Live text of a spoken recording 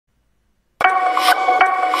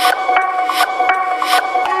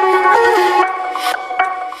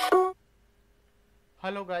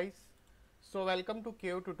Hello guys, so welcome to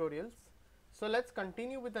KO tutorials. So let's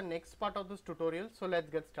continue with the next part of this tutorial. So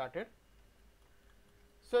let's get started.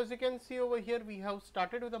 So as you can see over here, we have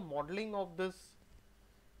started with the modeling of this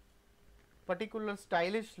particular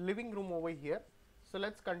stylish living room over here. So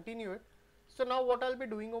let's continue it. So now what I'll be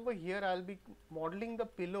doing over here, I'll be modeling the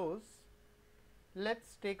pillows.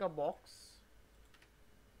 Let's take a box.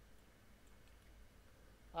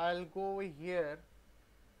 I'll go over here.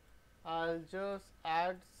 I'll just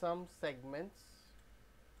add some segments.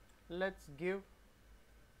 Let's give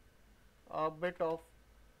a bit of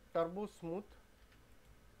turbo smooth,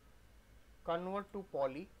 convert to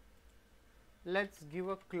poly. Let's give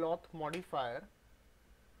a cloth modifier,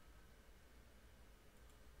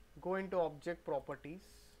 go into object properties,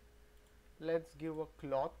 let's give a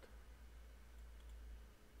cloth,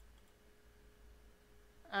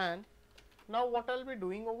 and now what I'll be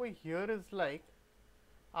doing over here is like,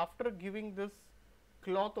 after giving this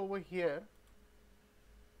cloth over here,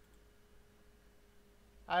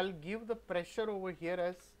 I'll give the pressure over here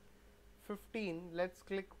as 15. Let's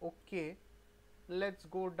click OK. Let's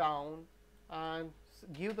go down and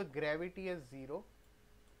give the gravity as 0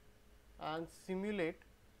 and simulate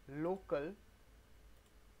local,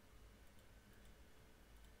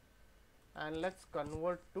 and let's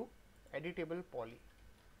convert to editable poly.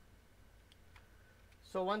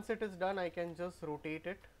 So once it is done, I can just rotate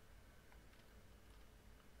it.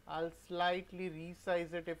 I'll slightly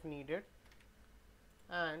resize it if needed,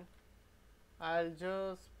 and I'll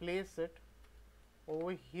just place it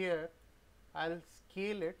over here. I'll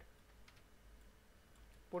scale it,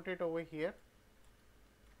 put it over here,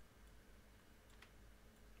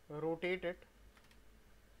 rotate it,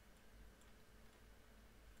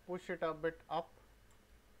 push it a bit up,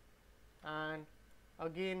 and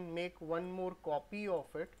again make one more copy of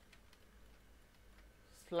it,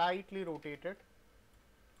 slightly rotate it,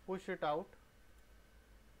 push it out,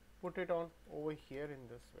 put it on over here in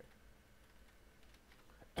this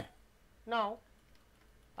way. Now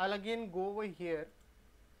I'll again go over here.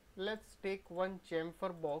 Let's take one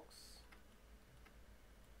chamfer box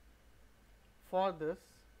for this,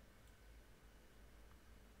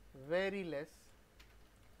 very less,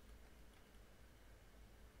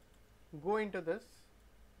 go into this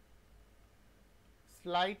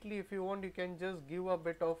slightly. If you want, you can just give a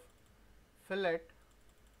bit of fillet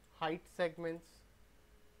height segments.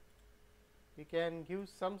 You can give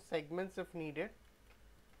some segments if needed.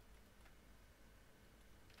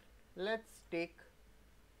 Let's take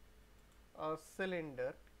a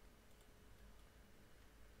cylinder,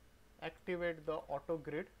 activate the auto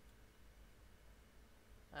grid,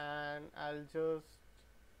 and I'll just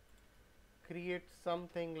create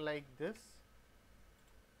something like this.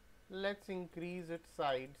 Let's increase its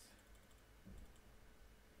sides,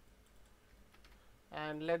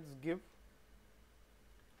 and let's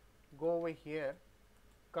go over here,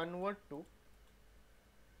 convert to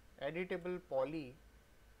editable poly,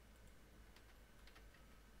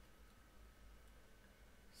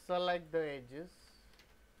 select the edges,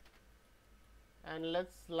 and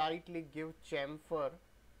let's slightly give chamfer,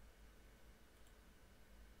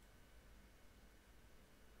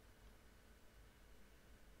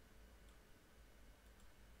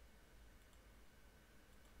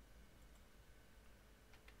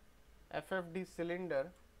 FFD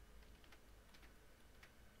cylinder.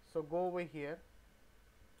 So go over here.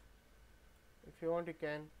 If you want, you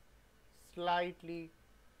can slightly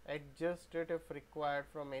adjust it if required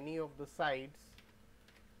from any of the sides.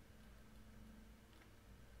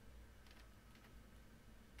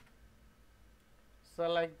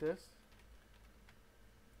 Select this,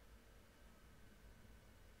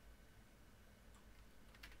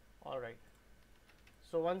 alright.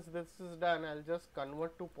 So once this is done, I'll just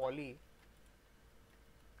convert to poly.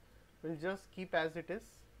 We'll just keep as it is.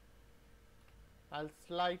 I'll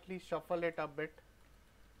slightly shuffle it a bit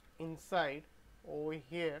inside over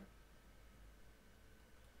here.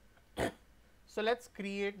 So let's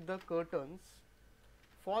create the curtains.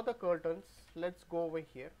 For the curtains, let's go over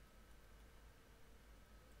here.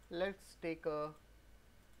 Let's take a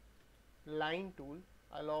line tool.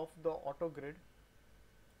 I'll off the auto grid.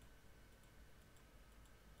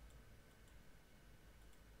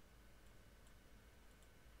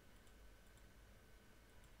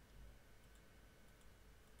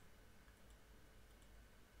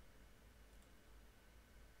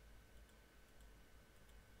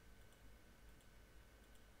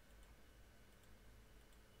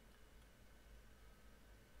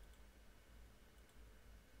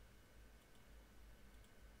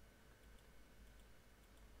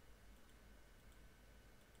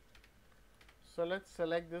 So let's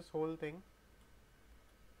select this whole thing.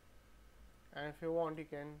 and if you want you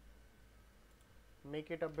can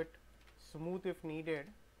make it a bit smooth if needed.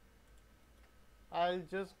 I'll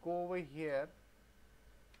just go over here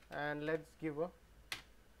and let's give a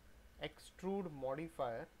extrude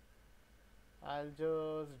modifier. I'll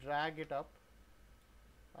just drag it up.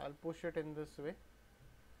 I'll push it in this way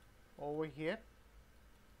over here.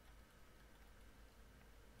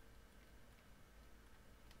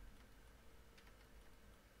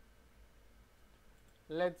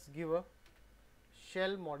 Let's give a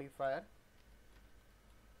shell modifier.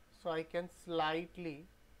 So I can slightly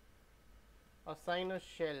assign a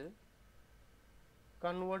shell,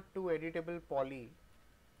 convert to editable poly.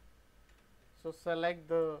 So select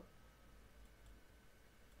the,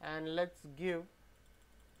 and let's give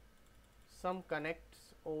some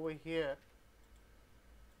connects over here,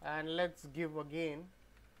 and let's give again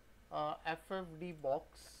a FFD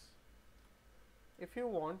box. If you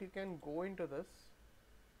want you can go into this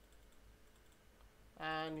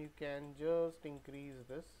and you can just increase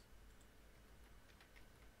this.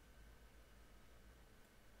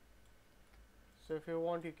 So if you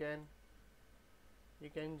want you can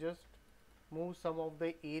just move some of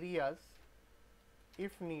the areas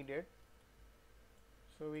if needed.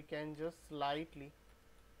 So we can just slightly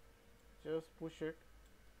just push it.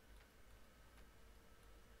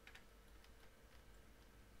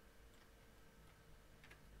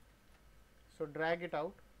 So drag it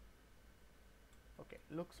out. Okay,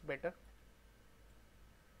 looks better.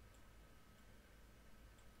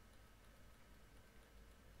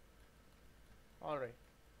 Alright,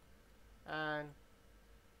 and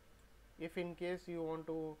if in case you want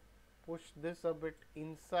to push this a bit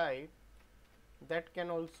inside, that can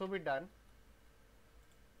also be done.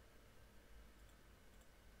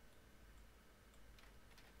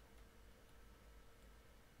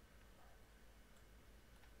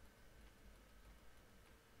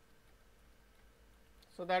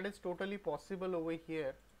 So that is totally possible over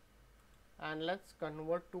here, and let's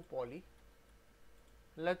convert to poly.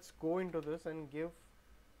 Let's go into this and give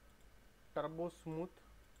turbo smooth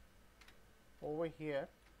over here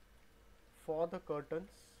for the curtains.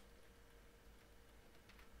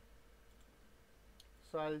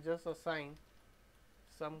 So I'll just assign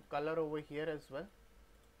some color over here as well.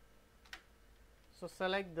 So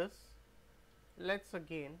select this. Let's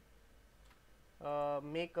again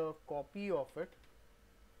make a copy of it.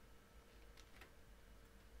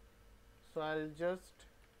 So I'll just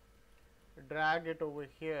drag it over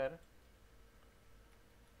here.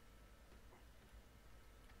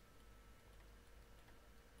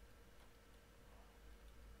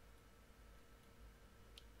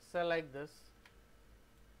 Select this.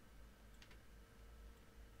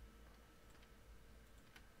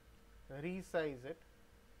 Resize it.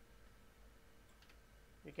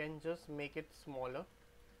 You can just make it smaller.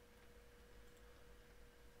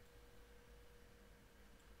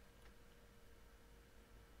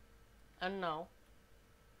 And now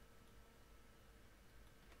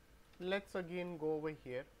let's again go over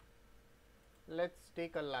here. Let's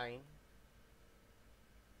take a line.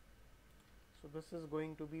 So this is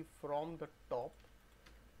going to be from the top.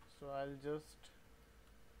 So I'll just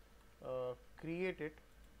create it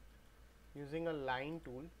using a line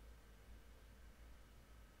tool.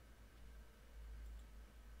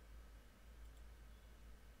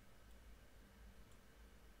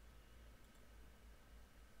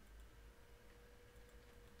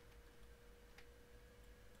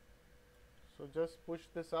 So just push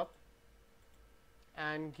this up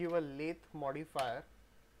and give a lathe modifier.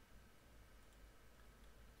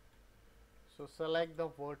 So select the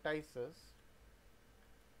vertices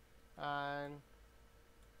and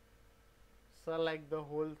select the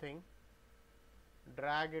whole thing,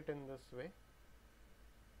 drag it in this way.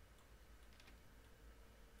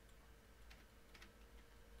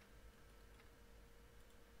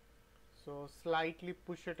 So slightly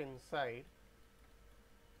push it inside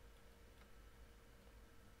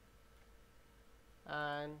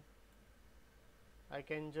and I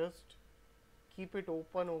can just keep it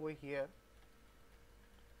open over here,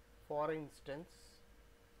 for instance.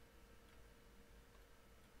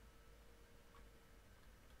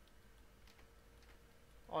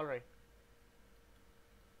 Alright,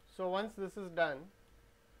 so once this is done,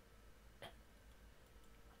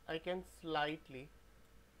 I can slightly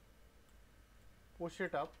push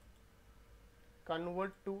it up,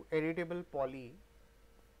 convert to editable poly,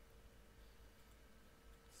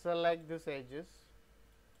 select this edges,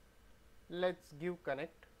 let's give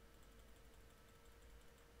connect,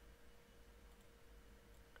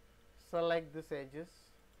 select this edges,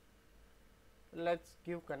 let's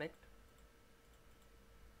give connect,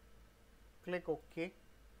 click OK,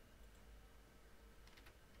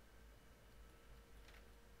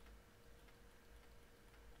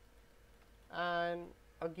 and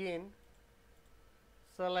again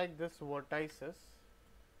select this vertices,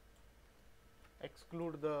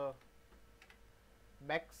 exclude the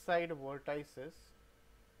backside vertices,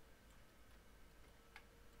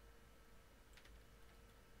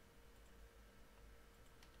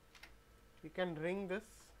 you can ring this.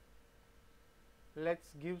 Let's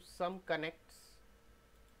give some connects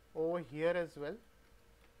over here as well.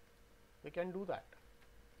 We can do that.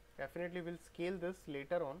 Definitely we'll scale this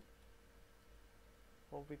later on.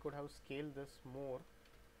 Hope we could have scaled this more,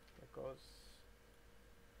 because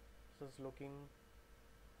this is looking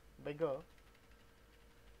bigger.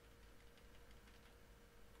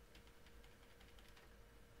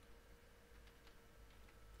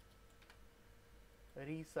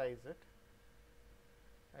 Resize it.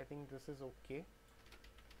 I think this is okay.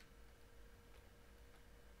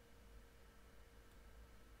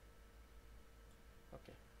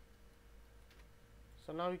 Okay.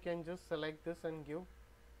 So now you can just select this and give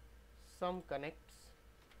some connects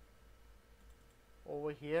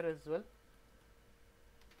over here as well,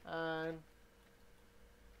 and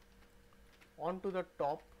onto the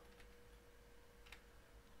top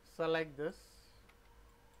select this,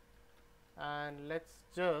 and let's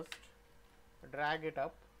just drag it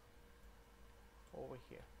up over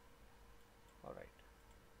here. All right.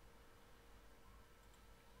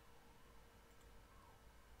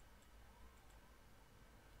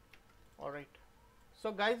 All right.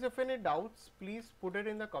 So guys, if any doubts, please put it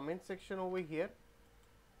in the comment section over here.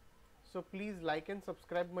 So please like and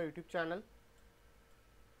subscribe my YouTube channel.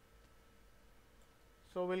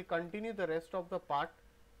 So we'll continue the rest of the part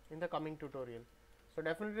in the coming tutorial. So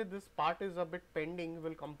definitely this part is a bit pending,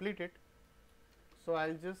 we'll complete it. So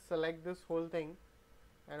I'll just select this whole thing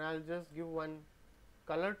and I'll just give one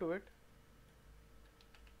color to it.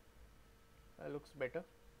 Looks better.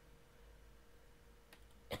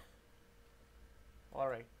 All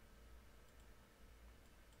right.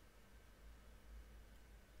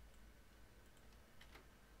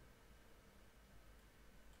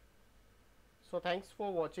 So thanks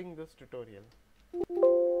for watching this tutorial.